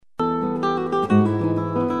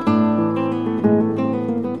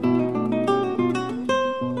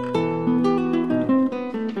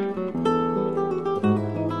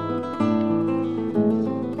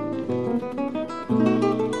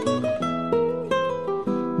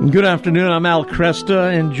Good afternoon. I'm Al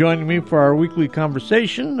Cresta, and joining me for our weekly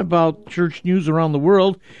conversation about church news around the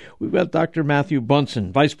world, we've got Dr. Matthew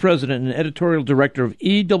Bunson, Vice President and Editorial Director of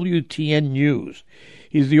EWTN News.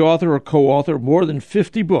 He's the author or co-author of more than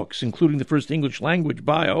 50 books, including the first English language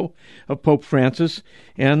bio of Pope Francis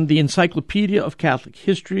and the Encyclopedia of Catholic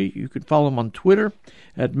History. You can follow him on Twitter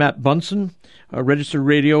at Matt Bunson. Registered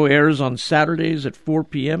Radio airs on Saturdays at 4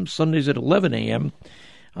 p.m., Sundays at 11 a.m.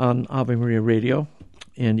 on Ave Maria Radio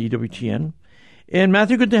and EWTN. And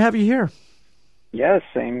Matthew, good to have you here. Yes,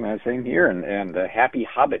 same here, and happy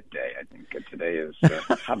Hobbit Day. I think today is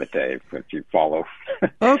Hobbit Day, if you follow.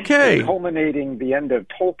 Okay. Culminating the end of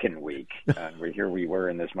Tolkien Week. Here we were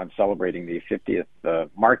in this month celebrating the 50th,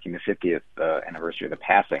 marking the 50th anniversary of the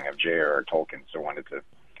passing of J.R.R. Tolkien. So I wanted to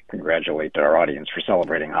congratulate our audience for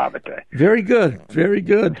celebrating Hobbit Day. Very good, very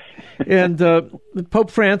good. And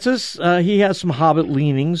Pope Francis, he has some Hobbit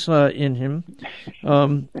leanings in him.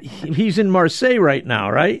 He's in Marseille right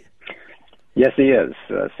now, right? Yes, he is.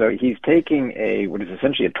 So he's taking what is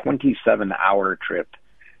essentially a 27-hour trip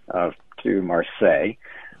to Marseille,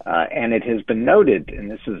 and it has been noted,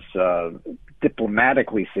 and this is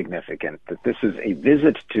diplomatically significant, that this is a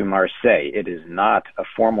visit to Marseille. It is not a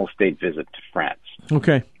formal state visit to France.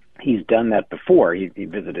 Okay. He's done that before. He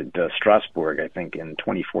visited Strasbourg, I think, in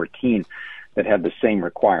 2014, that had the same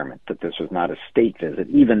requirement, that this was not a state visit,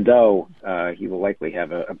 even though he will likely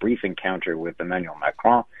have a brief encounter with Emmanuel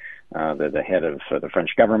Macron, the head of the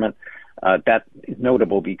French government. That is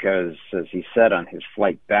notable because, as he said on his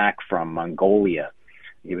flight back from Mongolia,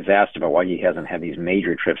 he was asked about why he hasn't had these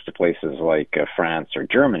major trips to places like France or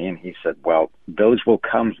Germany, and he said, well, those will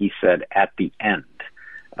come, he said, at the end.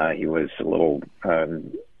 He was a little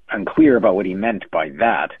unclear about what he meant by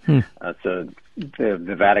that. So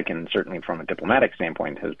the Vatican, certainly from a diplomatic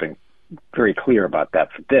standpoint, has been very clear about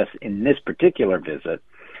that for this. In this particular visit,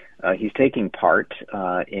 he's taking part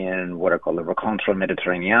in what are called the Rencontres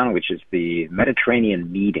Méditerranéennes, which is the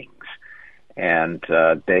Mediterranean meetings. And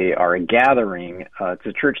they are a gathering, it's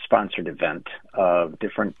a church-sponsored event of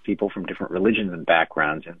different people from different religions and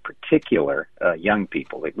backgrounds, in particular young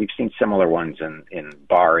people. We've seen similar ones in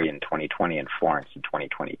Bari in 2020 and Florence in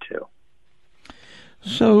 2022.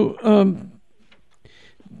 So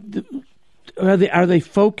are they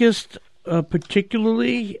focused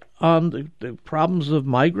particularly on the problems of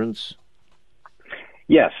migrants?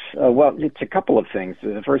 Yes. Well, it's a couple of things.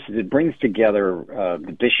 The first is it brings together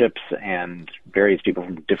the bishops and various people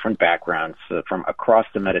from different backgrounds from across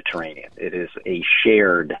the Mediterranean. It is a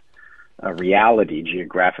shared reality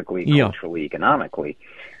geographically, culturally, economically.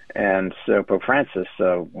 And so Pope Francis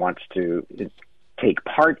wants to take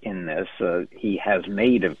part in this. He has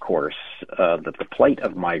made, of course, that the plight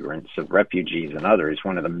of migrants, of refugees and others,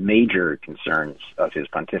 one of the major concerns of his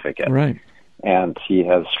pontificate. Right. And he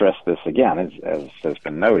has stressed this again, as has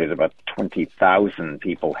been noted. About 20,000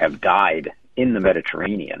 people have died in the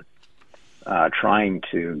Mediterranean trying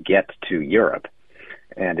to get to Europe.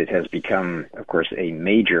 And it has become, of course, a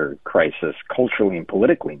major crisis culturally and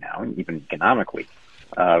politically now, and even economically,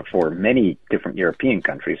 for many different European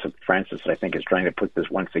countries. So Francis, I think, is trying to put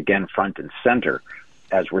this once again front and center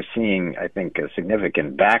as we're seeing, I think, a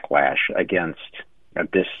significant backlash against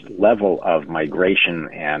this level of migration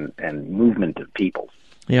and movement of people.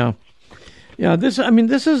 Yeah. This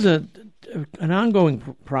is an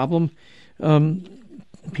ongoing problem.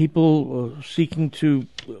 People seeking to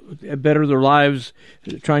better their lives,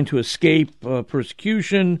 trying to escape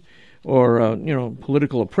persecution or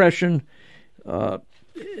political oppression. People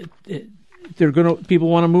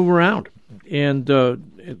want to move around, and the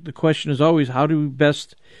question is always, how do we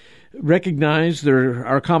best recognize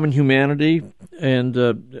our common humanity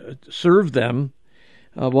and serve them,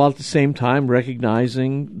 while at the same time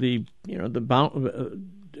recognizing the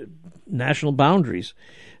national boundaries.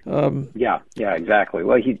 Yeah, exactly.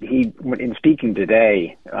 Well, he in speaking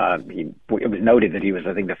today, it was noted that he was,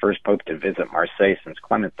 I think, the first pope to visit Marseille since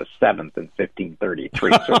Clement VII in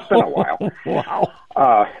 1533. So it's been a while. Wow.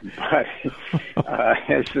 But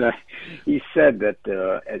as he said that,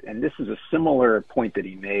 and this is a similar point that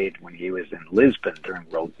he made when he was in Lisbon during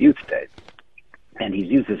World Youth Day, and he's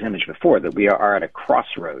used this image before, that we are at a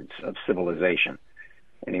crossroads of civilization.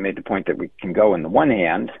 And he made the point that we can go, on the one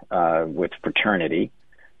hand, with fraternity,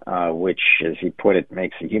 which, as he put it,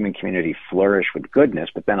 makes the human community flourish with goodness,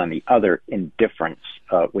 but then on the other, indifference,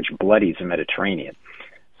 which bloodies the Mediterranean.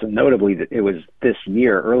 So notably, that it was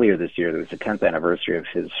earlier this year, there was the 10th anniversary of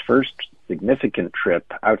his first significant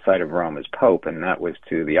trip outside of Rome as Pope, and that was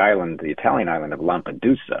to the Italian island of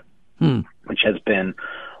Lampedusa, which has been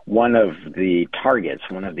one of the targets,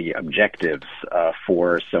 one of the objectives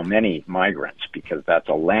for so many migrants, because that's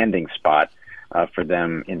a landing spot for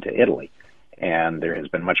them into Italy. And there has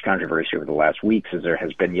been much controversy over the last weeks as there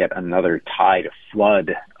has been yet another tide, a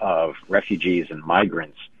flood of refugees and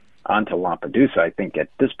migrants onto Lampedusa. I think at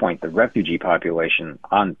this point the refugee population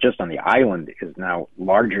just on the island is now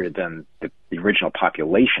larger than the original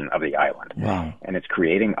population of the island. Wow. And it's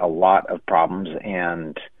creating a lot of problems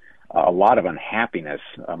and a lot of unhappiness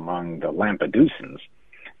among the Lampedusans.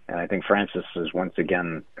 And I think Francis is once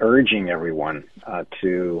again urging everyone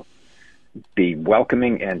to be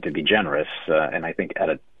welcoming and to be generous. And I think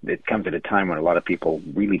it comes at a time when a lot of people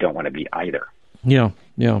really don't want to be either. Yeah.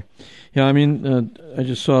 I mean, I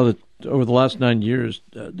just saw that over the last 9 years,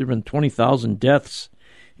 there have been 20,000 deaths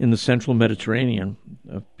in the central Mediterranean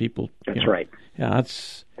of people. That's right. Yeah,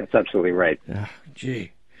 that's absolutely right.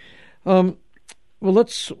 Gee. Well,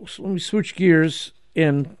 let me switch gears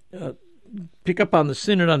and pick up on the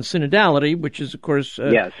Synod on Synodality, which is, of course,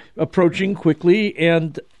 approaching quickly.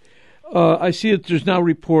 And I see that there's now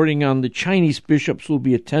reporting on the Chinese bishops who will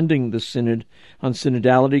be attending the Synod on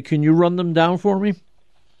Synodality. Can you run them down for me?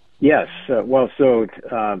 Yes. As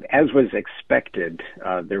was expected,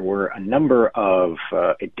 there were a number of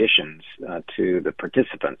additions to the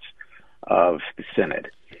participants of the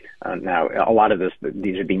Synod. Now, a lot of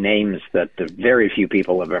these would be names that very few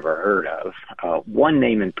people have ever heard of. One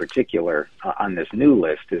name in particular on this new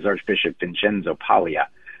list is Archbishop Vincenzo Paglia.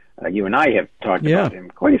 You and I have talked about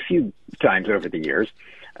him quite a few times over the years.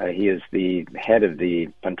 He is the head of the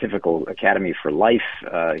Pontifical Academy for Life.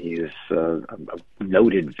 He is a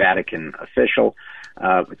noted Vatican official,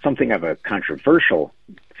 something of a controversial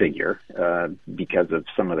figure because of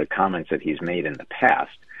some of the comments that he's made in the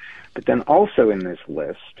past. But then also in this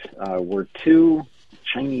list were two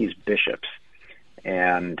Chinese bishops,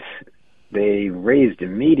 and they raised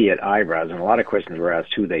immediate eyebrows, and a lot of questions were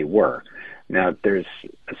asked who they were. Now, there's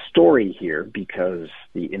a story here because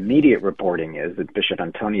the immediate reporting is that Bishop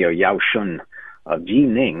Antonio Yao Shun of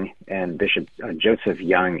Jining and Bishop Joseph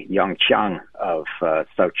Yang Yangqiang of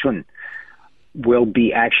Shaochun will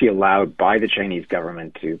be actually allowed by the Chinese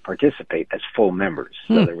government to participate as full members.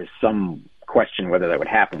 So there was some question whether that would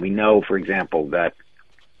happen. We know, for example, that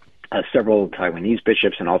several Taiwanese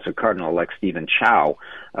bishops and also Cardinal-elect Stephen Chow,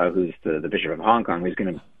 who's the Bishop of Hong Kong, who's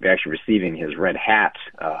going to be actually receiving his red hat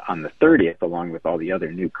on the 30th, along with all the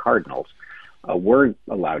other new cardinals, were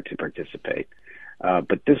allowed to participate.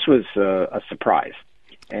 But this was a surprise.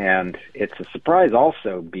 And it's a surprise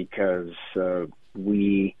also because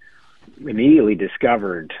we immediately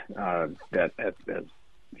discovered that as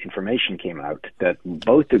information came out that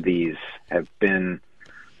both of these have been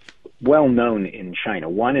well known in China.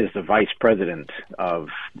 One is the vice president of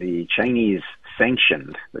the Chinese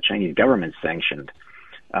government sanctioned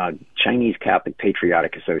Chinese Catholic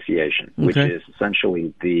Patriotic Association, which is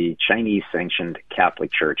essentially the Chinese sanctioned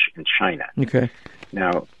Catholic Church in China. Okay.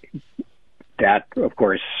 Now, that, of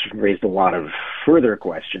course, raised a lot of further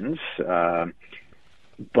questions.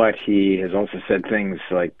 But he has also said things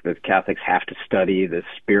like that Catholics have to study the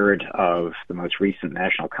spirit of the most recent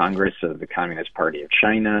National Congress of the Communist Party of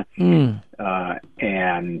China.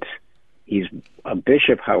 And he's a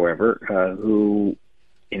bishop, however, who,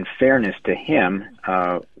 in fairness to him,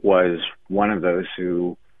 was one of those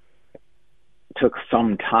who took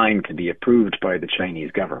some time to be approved by the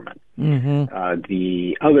Chinese government.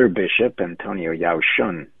 The other bishop, Antonio Yao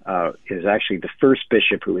Shun, is actually the first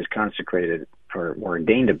bishop who was consecrated or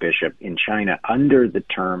ordained a bishop in China under the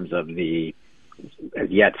terms of the as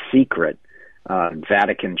yet secret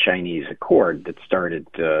Vatican-Chinese Accord that started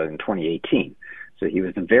in 2018. So he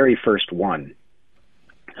was the very first one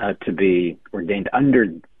to be ordained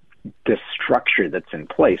under this structure that's in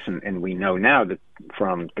place. And we know now that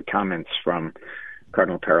from the comments from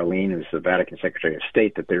Cardinal Parolin, who's the Vatican Secretary of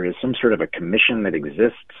State, that there is some sort of a commission that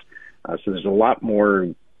exists. So there's a lot more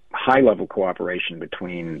high-level cooperation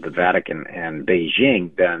between the Vatican and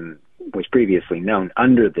Beijing than was previously known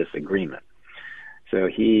under this agreement. So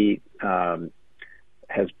he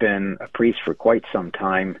has been a priest for quite some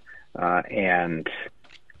time and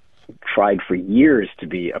tried for years to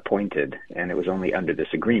be appointed, and it was only under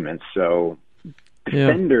this agreement. So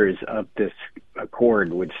defenders of this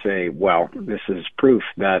accord would say, well, this is proof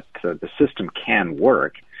that the system can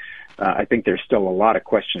work. I think there's still a lot of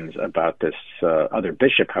questions about this other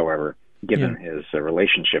bishop, however, given his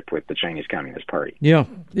relationship with the Chinese Communist Party. You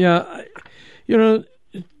know,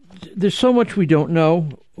 there's so much we don't know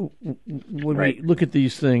when we look at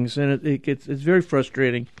these things, and it's very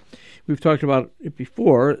frustrating. We've talked about it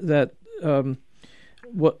before, that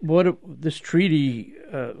what this treaty?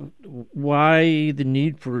 Why the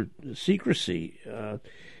need for secrecy?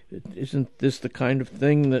 Isn't this the kind of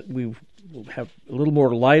thing that we will have a little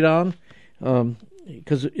more light on?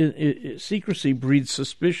 Because secrecy breeds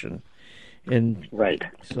suspicion, and right.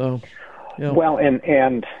 So, well,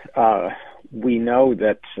 and we know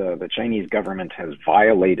that the Chinese government has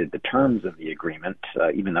violated the terms of the agreement,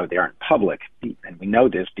 even though they aren't public. And we know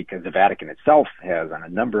this because the Vatican itself has, on a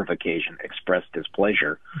number of occasions, expressed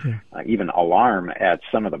displeasure, even alarm at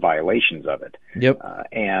some of the violations of it. Yep.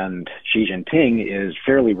 And Xi Jinping is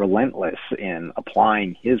fairly relentless in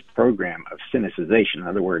applying his program of Sinicization. In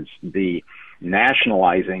other words, the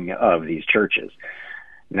nationalizing of these churches.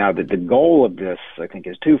 Now, the goal of this, I think,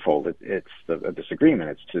 is twofold. It's this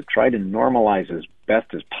agreement. It's to try to normalize as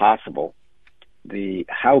best as possible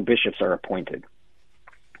how bishops are appointed,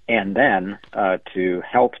 and then to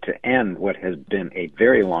help to end what has been a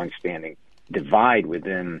very long-standing divide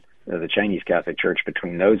within the Chinese Catholic Church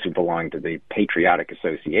between those who belong to the Patriotic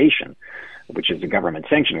Association, which is the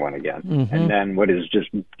government-sanctioned one again, and then what is just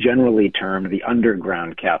generally termed the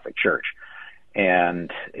underground Catholic Church.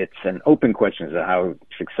 And it's an open question as to how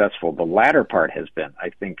successful the latter part has been. I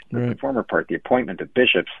think the former part, the appointment of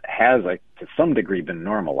bishops, has, to some degree, been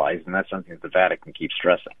normalized, and that's something that the Vatican keeps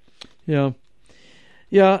stressing. Yeah.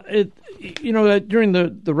 During the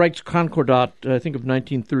Reichskonkordat, I think of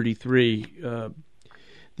 1933,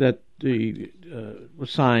 that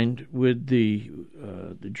was signed with the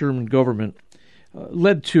German government,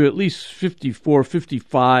 led to at least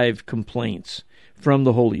 55 complaints from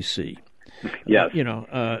the Holy See. Yes.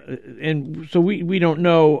 And so we don't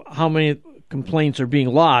know how many complaints are being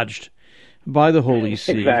lodged by the Holy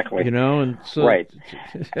See. Exactly. And so right.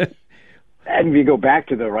 And if you go back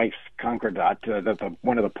to the Reichskonkordat,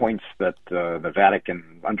 one of the points that the Vatican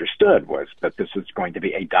understood was that this was going to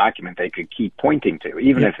be a document they could keep pointing to,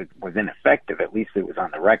 even if it was ineffective. At least it was on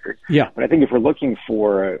the record. Yeah. But I think if we're looking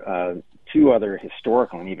for two other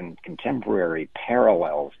historical and even contemporary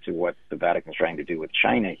parallels to what the Vatican is trying to do with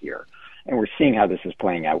China here, and we're seeing how this is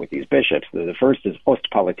playing out with these bishops. The first is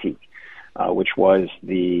Ostpolitik, which was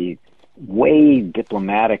the way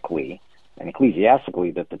diplomatically and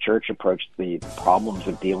ecclesiastically that the Church approached the problems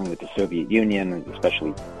of dealing with the Soviet Union, and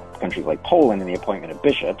especially countries like Poland, and the appointment of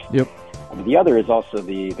bishops. Yep. But the other is also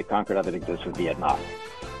the concordat that exists with Vietnam.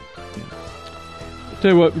 I'll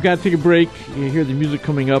tell you what, we've got to take a break. You hear the music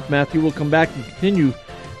coming up. Matthew will come back and continue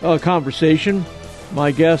conversation.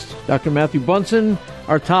 My guest, Dr. Matthew Bunson.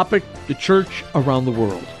 Our topic, the Church around the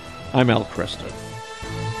world. I'm Al Cresta.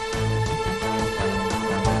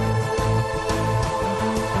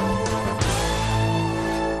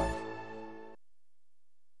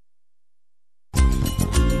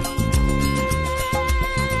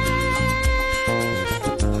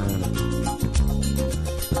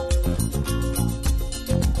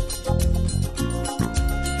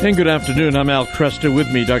 And good afternoon. I'm Al Cresta.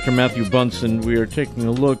 With me, Dr. Matthew Bunson. We are taking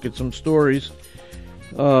a look at some stories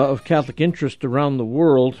of Catholic interest around the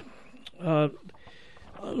world.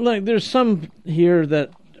 There's some here that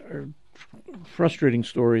are frustrating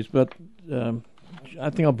stories, but I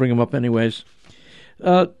think I'll bring them up anyways.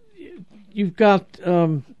 You've got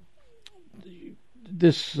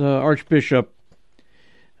this Archbishop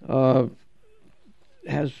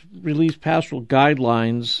has released pastoral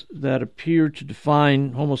guidelines that appear to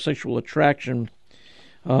define homosexual attraction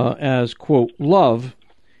as, quote, love,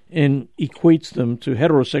 and equates them to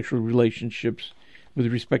heterosexual relationships with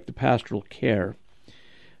respect to pastoral care.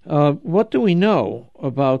 What do we know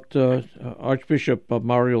about Archbishop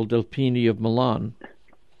Mario Delpini of Milan?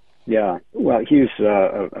 Yeah, well, he's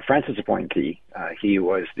a Francis appointee. He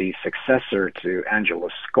was the successor to Angelo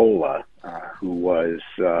Scola, who was,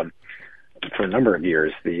 for a number of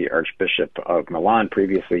years, the Archbishop of Milan.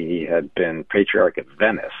 Previously, he had been Patriarch of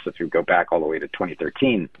Venice. If you go back all the way to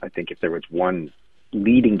 2013, I think if there was one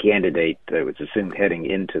leading candidate that was assumed heading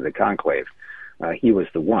into the conclave, he was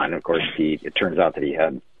the one. Of course, it turns out that he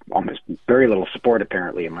had almost very little support,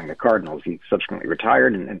 apparently, among the cardinals. He subsequently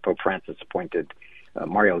retired, and Pope Francis appointed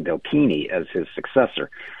Mario Delpini as his successor.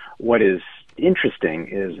 What is interesting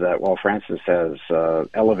is that while Francis has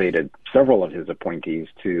elevated several of his appointees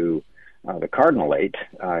to the cardinalate,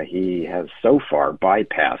 he has so far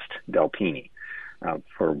bypassed Delpini.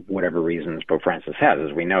 For whatever reasons Pope Francis has.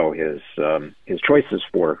 As we know, his choices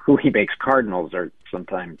for who he makes cardinals are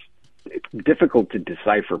sometimes difficult to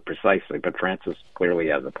decipher precisely, but Francis clearly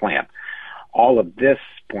has a plan. All of this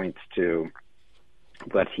points to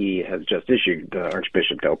what he has just issued,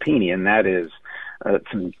 Archbishop Delpini, and that is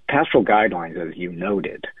some pastoral guidelines, as you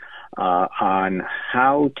noted, on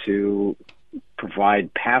how to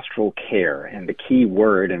provide pastoral care, and the key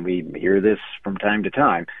word, and we hear this from time to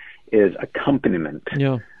time, is accompaniment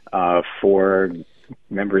for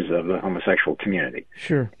members of the homosexual community.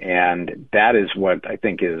 Sure. And that is what I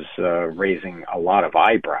think is raising a lot of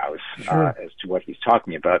eyebrows as to what he's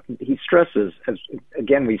talking about. He stresses, as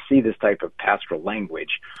again, we see this type of pastoral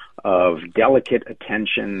language of delicate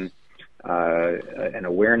attention, an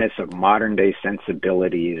awareness of modern-day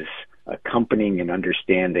sensibilities, accompanying and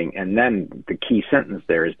understanding, and then the key sentence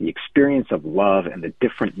there is the experience of love and the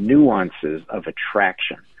different nuances of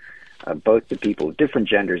attraction, both to people of different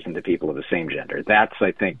genders and to people of the same gender. That's,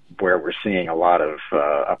 I think, where we're seeing a lot of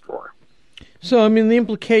uproar. So, I mean, the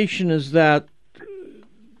implication is that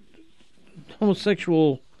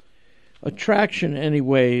homosexual attraction,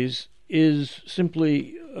 anyways, is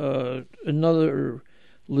simply another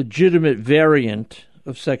legitimate variant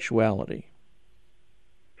of sexuality.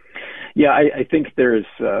 Yeah, I think there's,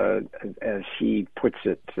 as he puts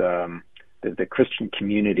it, the Christian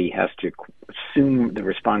community has to assume the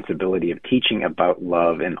responsibility of teaching about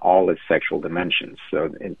love in all its sexual dimensions.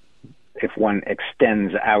 So if one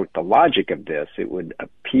extends out the logic of this, it would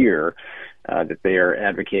appear that they are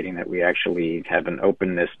advocating that we actually have an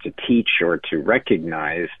openness to teach or to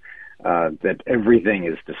recognize that everything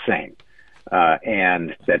is the same.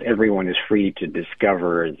 And that everyone is free to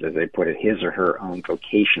discover, as they put it, his or her own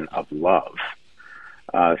vocation of love.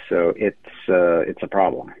 So it's a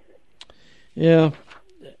problem. Yeah.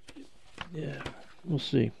 We'll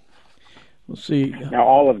see. Now,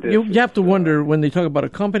 all of this. You have to wonder when they talk about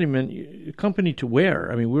accompaniment. Accompany to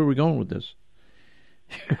where? I mean, where are we going with this?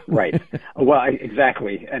 Right. Well,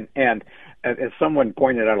 exactly. And as someone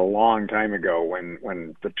pointed out a long time ago,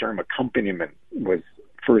 when the term accompaniment was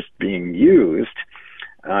first being used,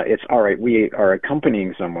 it's all right, we are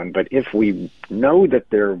accompanying someone, but if we know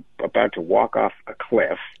that they're about to walk off a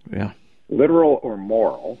cliff, literal or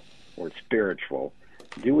moral or spiritual,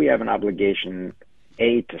 do we have an obligation,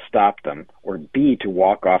 A, to stop them, or B, to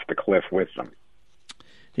walk off the cliff with them?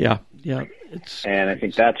 Yeah. And I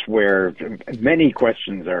think that's where many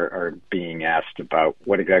questions are being asked about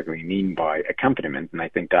what exactly we mean by accompaniment, and I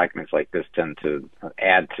think documents like this tend to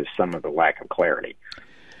add to some of the lack of clarity.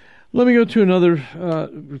 Let me go to another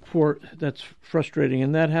report that's frustrating,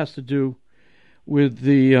 and that has to do with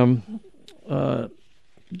the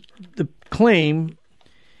claim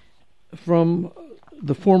from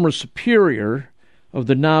the former superior of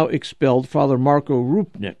the now expelled Father Marco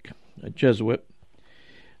Rupnik, a Jesuit,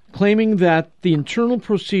 claiming that the internal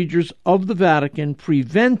procedures of the Vatican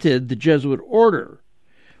prevented the Jesuit order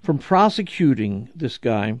from prosecuting this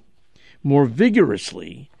guy more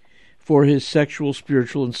vigorously for his sexual,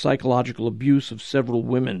 spiritual, and psychological abuse of several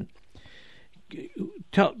women.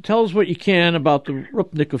 Tell us what you can about the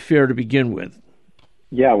Rupnik affair to begin with.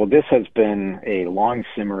 Yeah, well, this has been a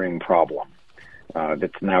long-simmering problem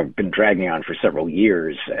that's now been dragging on for several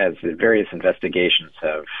years as the various investigations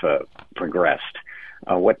have progressed.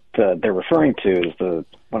 What they're referring to is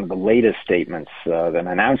one of the latest statements, an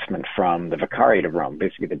announcement from the Vicariate of Rome,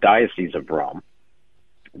 basically the Diocese of Rome,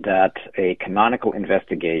 that a canonical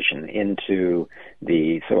investigation into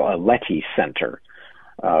the Synodality Center,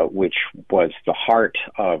 which was the heart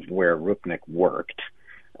of where Rupnik worked,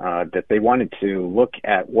 that they wanted to look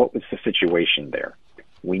at what was the situation there.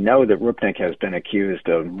 We know that Rupnik has been accused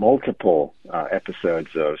of multiple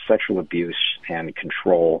episodes of sexual abuse and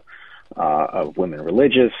control of women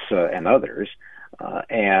religious and others.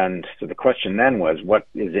 And so the question then was, what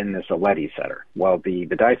is in this Synodality Center? Well, the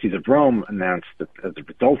Diocese of Rome announced that as a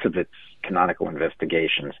result of its canonical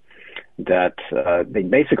investigations, that they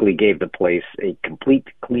basically gave the place a complete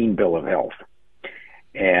clean bill of health.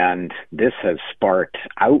 And this has sparked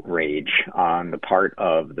outrage on the part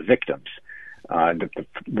of the victims. The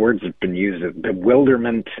words have been used as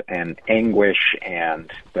bewilderment and anguish,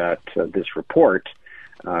 and that this report,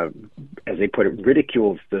 as they put it,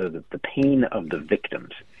 ridicules the pain of the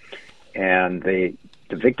victims. And the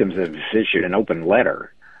victims have issued an open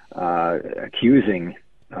letter accusing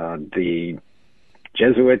the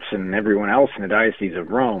Jesuits and everyone else in the Diocese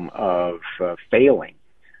of Rome of failing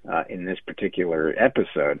in this particular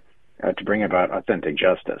episode to bring about authentic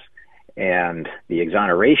justice. And the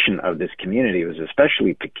exoneration of this community was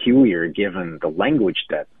especially peculiar given the language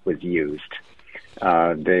that was used.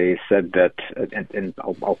 They said that, and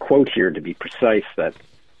I'll quote here to be precise, that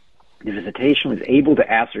the visitation was able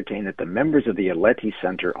to ascertain that the members of the Synodality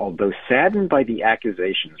Center, although saddened by the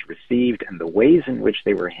accusations received and the ways in which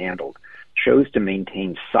they were handled, chose to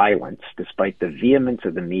maintain silence despite the vehemence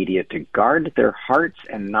of the media to guard their hearts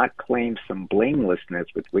and not claim some blamelessness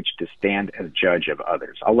with which to stand as judge of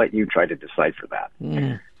others. I'll let you try to decipher that.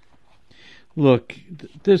 Look,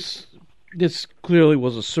 this clearly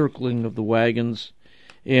was a circling of the wagons,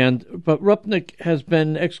 but Rupnik has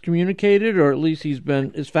been excommunicated, or at least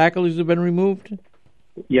his faculties have been removed.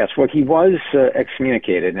 Yes, well, he was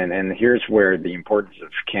excommunicated, and here's where the importance of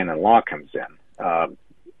canon law comes in.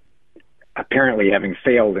 Apparently, having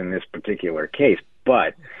failed in this particular case,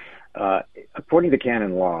 but according to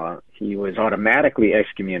canon law, he was automatically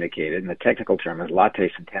excommunicated, and the technical term is late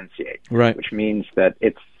sententiae, right, which means that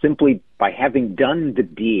it's simply by having done the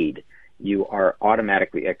deed, you are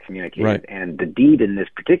automatically excommunicated. Right. And the deed in this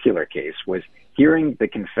particular case was hearing the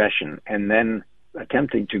confession and then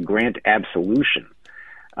attempting to grant absolution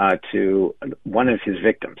to one of his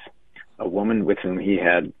victims, a woman with whom he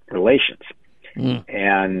had relations.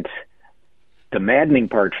 And the maddening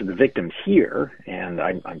part for the victims here, and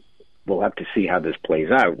we'll have to see how this plays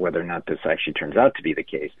out, whether or not this actually turns out to be the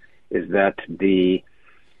case, is that the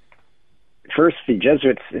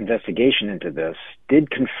Jesuits' investigation into this did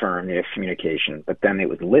confirm the excommunication, but then it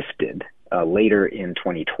was lifted later in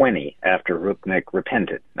 2020 after Rupnik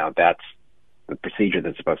repented. Now, that's the procedure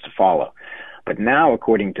that's supposed to follow. But now,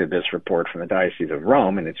 according to this report from the Diocese of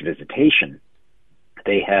Rome and its visitation,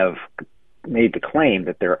 they have made the claim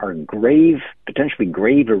that there are potentially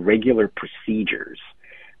grave irregular procedures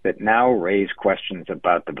that now raise questions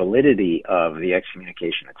about the validity of the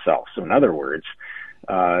excommunication itself. So in other words,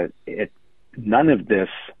 none of this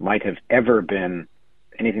might have ever been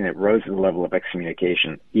anything that rose to the level of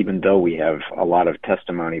excommunication, even though we have a lot of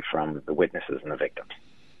testimony from the witnesses and the victims.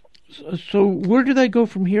 So where do they go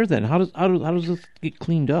from here then? How does this get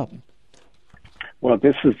cleaned up? Well,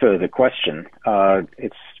 this is the question.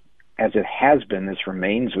 It's as it has been. This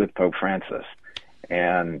remains with Pope Francis,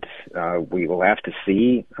 and we will have to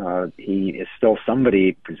see. He is still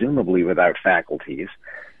somebody presumably without faculties.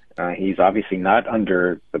 He's obviously not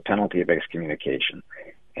under the penalty of excommunication.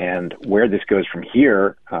 And where this goes from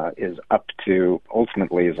here is up to,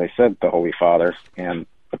 ultimately, as I said, the Holy Father and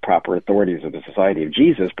the proper authorities of the Society of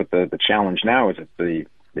Jesus. But the challenge now is that the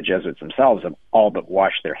Jesuits themselves have all but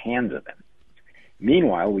washed their hands of him.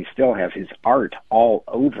 Meanwhile, we still have his art all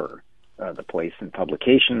over the place in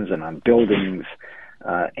publications and on buildings,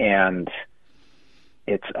 and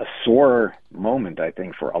it's a sore moment, I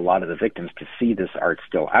think, for a lot of the victims to see this art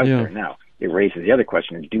still out there. Now, it raises the other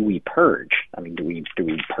question: do we purge? I mean, do we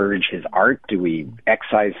purge his art? Do we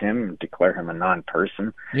excise him and declare him a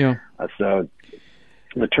non-person? Yeah. So,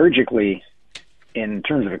 liturgically, in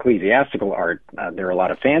terms of ecclesiastical art, there are a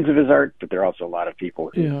lot of fans of his art, but there are also a lot of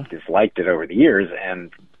people who disliked it over the years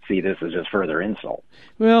and see this as just further insult.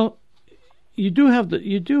 Well, you do have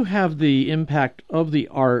the impact of the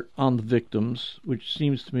art on the victims, which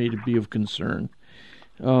seems to me to be of concern.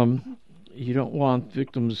 You don't want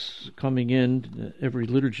victims coming in every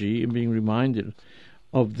liturgy and being reminded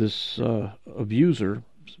of this abuser,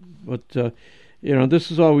 but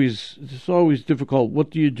this is always difficult. What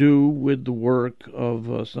do you do with the work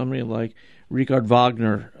of somebody like Richard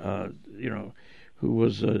Wagner, who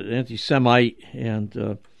was an anti-Semite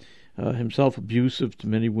and himself abusive to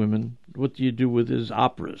many women? What do you do with his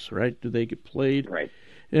operas, right? Do they get played? Right.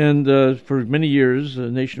 And for many years,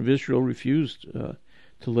 the nation of Israel refused to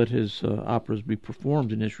let his operas be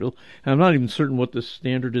performed in Israel. And I'm not even certain what the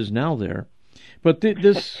standard is now there. But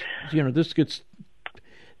these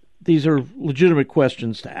are legitimate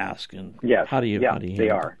questions to ask. And yes, how do you they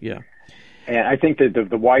are. Yeah. And I think that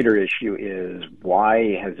the wider issue is,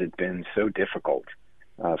 why has it been so difficult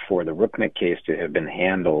for the Rupnik case to have been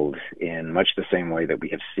handled in much the same way that we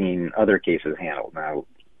have seen other cases handled? Now,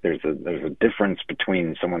 there's a difference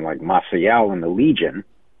between someone like Maciel and the Legion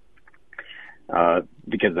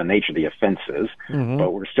because of the nature of the offenses,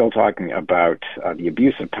 but we're still talking about the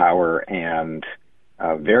abuse of power and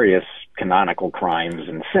various canonical crimes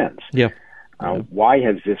and sins. Yeah. Why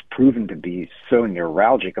has this proven to be so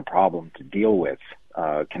neuralgic a problem to deal with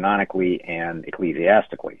canonically and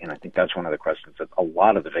ecclesiastically? And I think that's one of the questions that a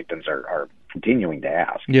lot of the victims are continuing to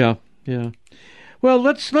ask. Yeah. Well,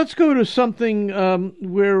 let's go to something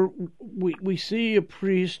where we see a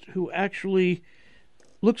priest who actually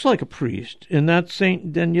looks like a priest, and that's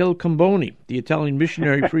Saint Daniele Camboni, the Italian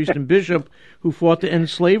missionary, priest, and bishop who fought to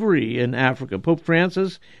end slavery in Africa. Pope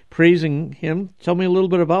Francis praising him. Tell me a little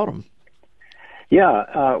bit about him.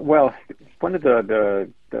 Yeah, well, one of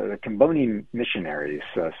the Camboni missionaries,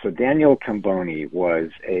 so Daniele Camboni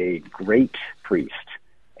was a great priest,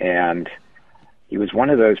 and he was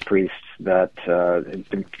one of those priests that has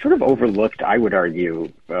been sort of overlooked, I would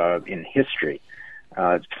argue, in history.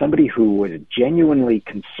 Somebody who was genuinely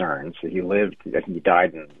concerned, so he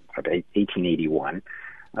died in 1881,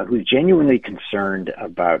 who was genuinely concerned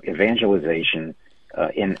about evangelization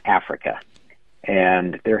in Africa.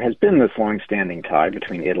 And there has been this long-standing tie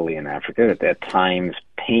between Italy and Africa, at times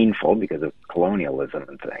painful because of colonialism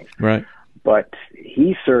and things. Right. But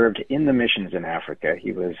he served in the missions in Africa.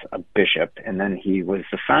 He was a bishop, and then he was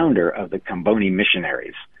the founder of the Comboni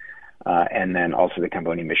missionaries, and then also the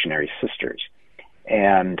Comboni missionary sisters.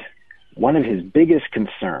 And one of his biggest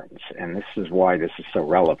concerns, and this is why this is so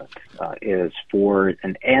relevant, is for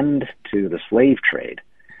an end to the slave trade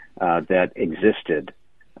that existed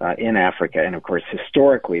in Africa. And of course,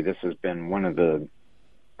 historically, this has been one of the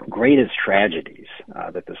greatest tragedies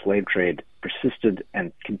that the slave trade persisted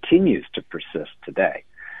and continues to persist today.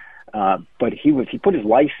 But he put his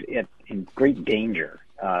life in great danger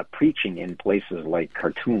preaching in places like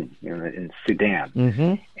Khartoum in Sudan.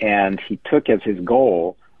 Mm-hmm. And he took as his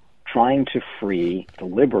goal trying to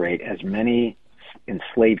liberate as many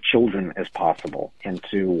enslaved children as possible, and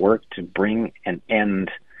to work to bring an end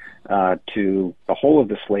to the whole of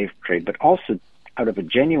the slave trade, but also out of a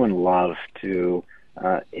genuine love to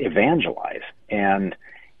evangelize. And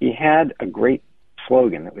he had a great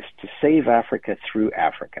slogan that was to save Africa through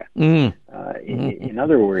Africa. In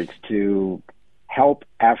other words, to help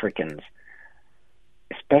Africans,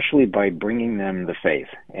 especially by bringing them the faith.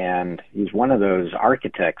 And he's one of those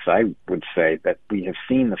architects, I would say, that we have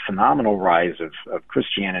seen the phenomenal rise of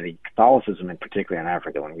Christianity, Catholicism in particular in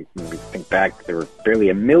Africa. When we think back, there were barely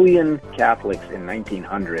 1 million Catholics in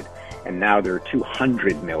 1900, and now there are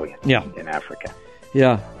 200 million in Africa.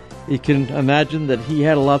 Yeah, you can imagine that he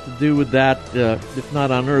had a lot to do with that, if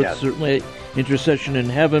not on earth, certainly intercession in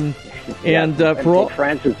heaven. And for all,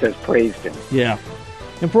 Francis has praised him. Yeah.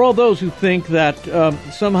 And for all those who think that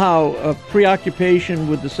somehow a preoccupation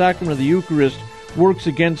with the sacrament of the Eucharist works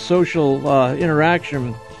against social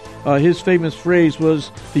interaction, his famous phrase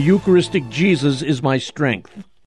was, "The Eucharistic Jesus is my strength."